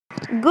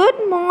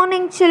Good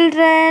morning,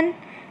 children.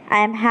 I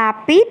am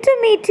happy to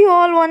meet you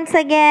all once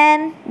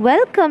again.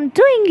 Welcome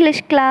to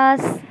English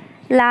class.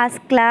 Last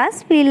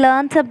class, we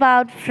learnt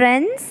about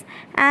friends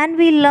and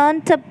we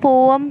learnt a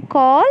poem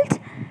called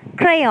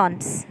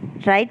Crayons.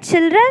 Right,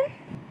 children?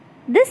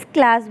 This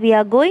class, we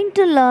are going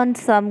to learn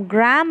some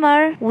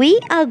grammar. We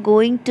are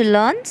going to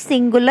learn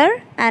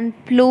singular and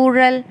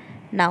plural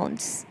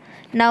nouns.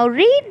 Now,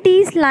 read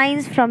these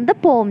lines from the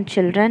poem,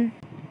 children.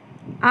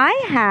 I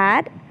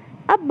had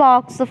a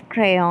box of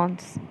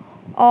crayons,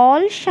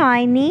 all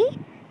shiny,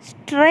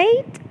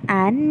 straight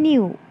and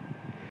new.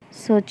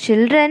 So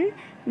children,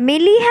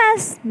 Millie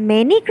has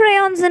many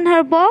crayons in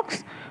her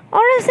box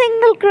or a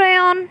single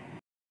crayon?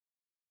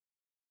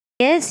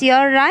 Yes,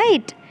 you're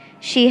right.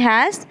 She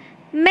has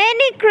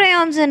many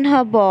crayons in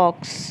her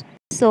box.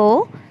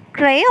 So,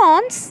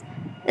 crayons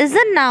is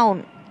a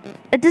noun.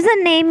 It is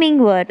a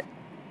naming word.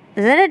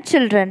 Isn't it,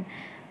 children?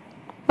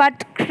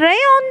 But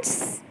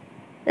crayons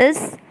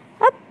is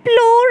a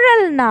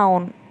plural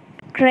noun.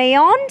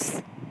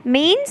 Crayons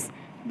means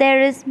there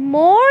is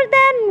more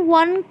than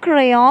one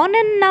crayon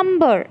in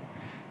number.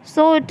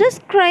 So it is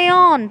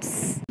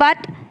crayons.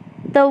 But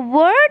the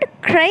word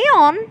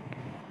crayon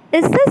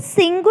is a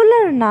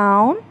singular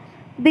noun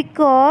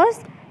because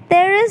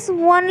there is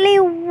only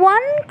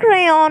one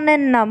crayon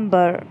in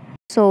number.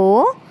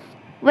 So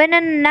when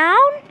a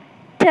noun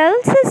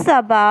tells us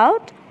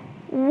about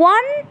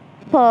one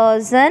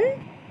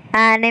person,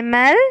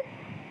 animal,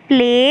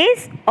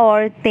 place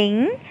or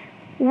thing,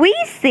 we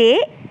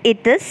say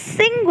it is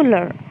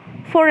singular.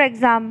 For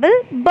example,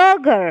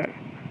 burger,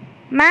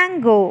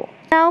 mango.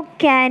 Now,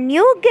 can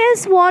you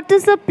guess what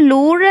is a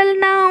plural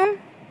noun?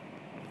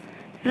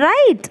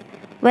 Right.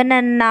 When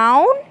a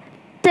noun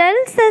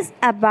tells us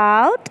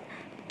about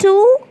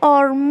two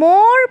or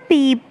more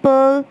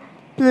people,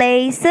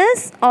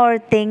 places or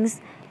things,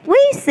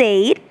 we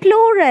say it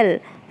plural.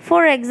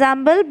 For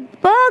example,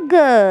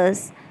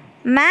 burgers,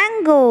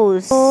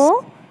 mangoes.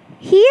 So,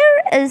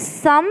 here is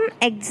some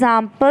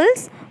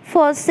examples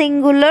for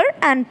singular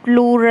and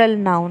plural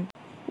noun.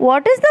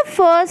 What is the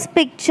first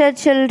picture,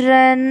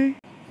 children?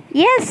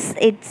 Yes,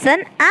 it's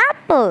an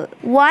apple.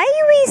 Why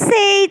we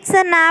say it's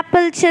an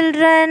apple,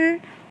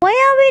 children? Why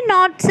are we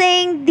not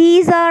saying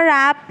these are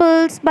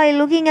apples by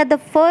looking at the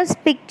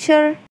first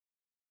picture?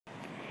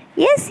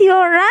 Yes,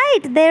 you're right.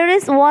 There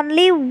is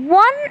only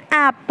one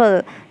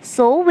apple.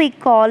 So we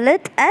call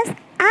it as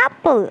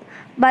apple.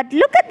 But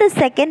look at the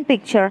second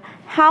picture.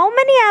 How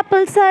many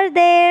apples are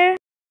there?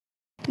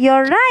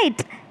 You're right.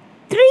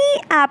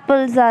 3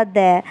 apples are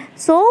there.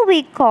 So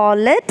we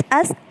call it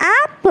as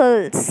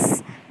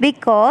apples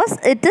because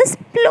it is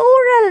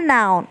plural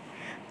noun.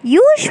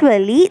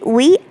 Usually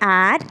we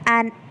add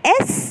an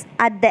S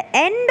at the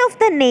end of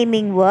the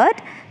naming word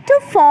to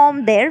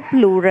form their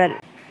plural.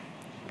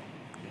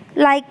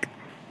 Like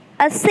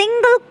a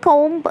single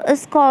comb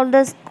is called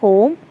as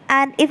comb,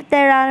 and if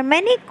there are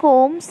many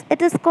combs,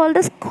 it is called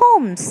as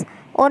combs.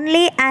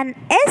 Only an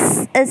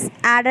S is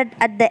added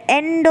at the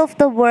end of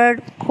the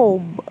word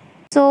comb.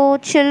 So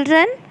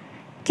children,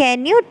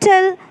 can you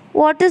tell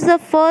what is the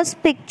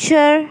first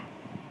picture?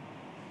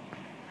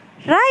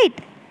 Right,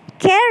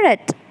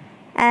 carrot.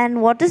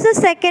 And what is the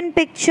second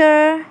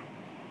picture?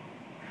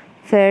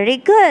 Very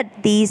good.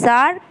 These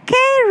are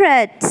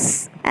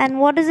carrots. And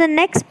what is the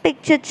next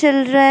picture,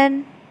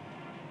 children?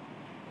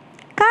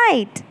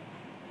 Kite.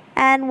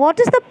 And what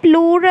is the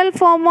plural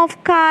form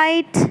of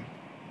kite?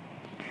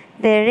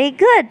 Very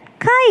good.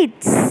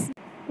 Kites.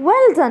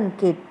 Well done,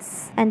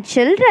 kids. And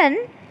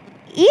children,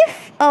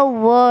 if a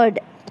word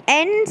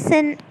ends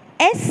in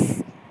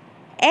S,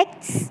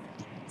 X,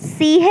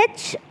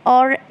 CH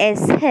or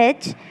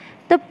SH,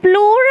 the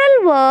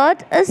plural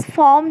word is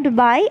formed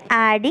by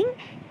adding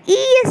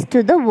ES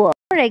to the word.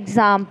 For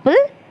example,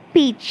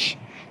 peach.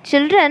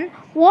 Children,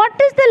 what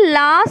is the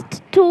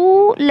last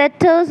 2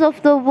 letters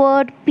of the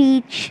word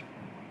peach?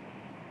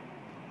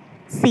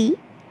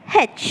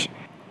 CH.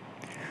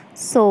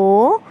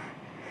 So,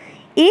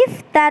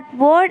 if that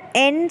word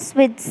ends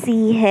with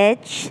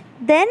CH,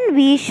 then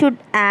we should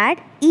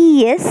add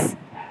ES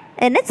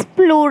in its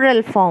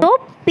plural form. So,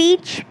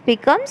 peach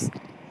becomes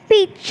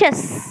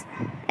peaches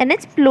in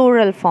its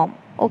plural form.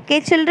 Okay,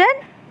 children?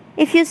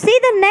 If you see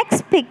the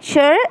next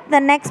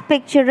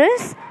picture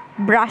is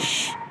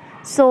brush.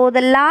 So, the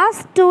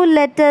last 2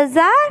 letters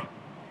are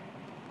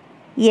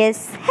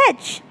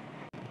SH.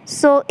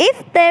 So,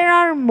 if there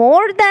are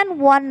more than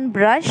one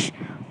brush,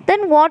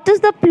 then what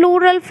is the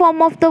plural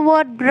form of the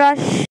word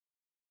brush?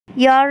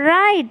 You're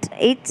right,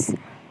 it's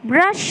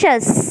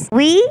brushes.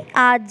 We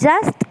are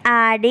just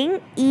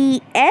adding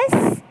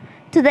ES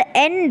to the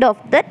end of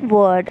that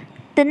word.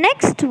 The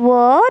next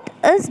word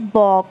is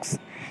box.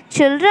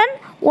 Children,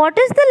 what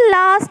is the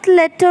last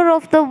letter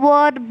of the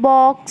word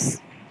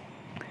box?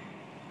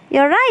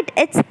 You're right,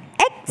 it's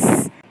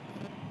X.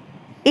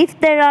 If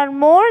there are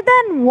more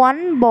than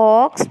one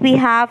box, we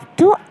have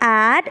to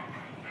add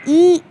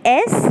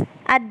ES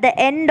at the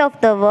end of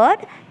the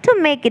word to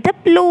make it a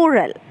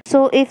plural.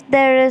 So if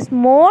there is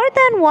more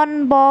than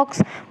one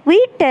box,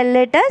 we tell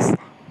it as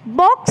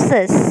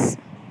Boxes.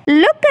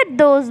 Look at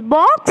those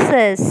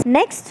boxes.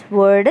 Next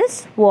word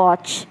is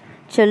watch.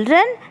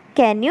 Children,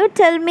 can you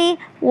tell me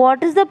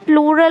what is the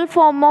plural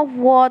form of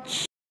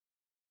watch?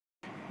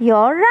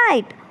 You're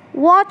right.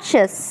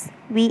 Watches.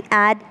 We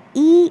add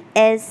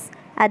es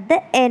at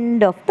the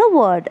end of the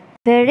word.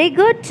 Very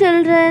good,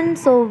 children.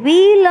 So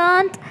we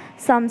learnt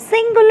some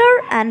singular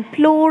and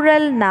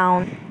plural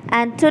noun.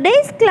 And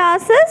today's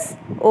class is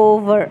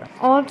over.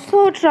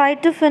 Also try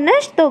to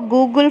finish the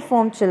Google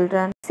form,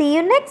 children. See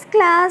you next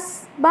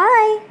class.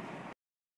 Bye.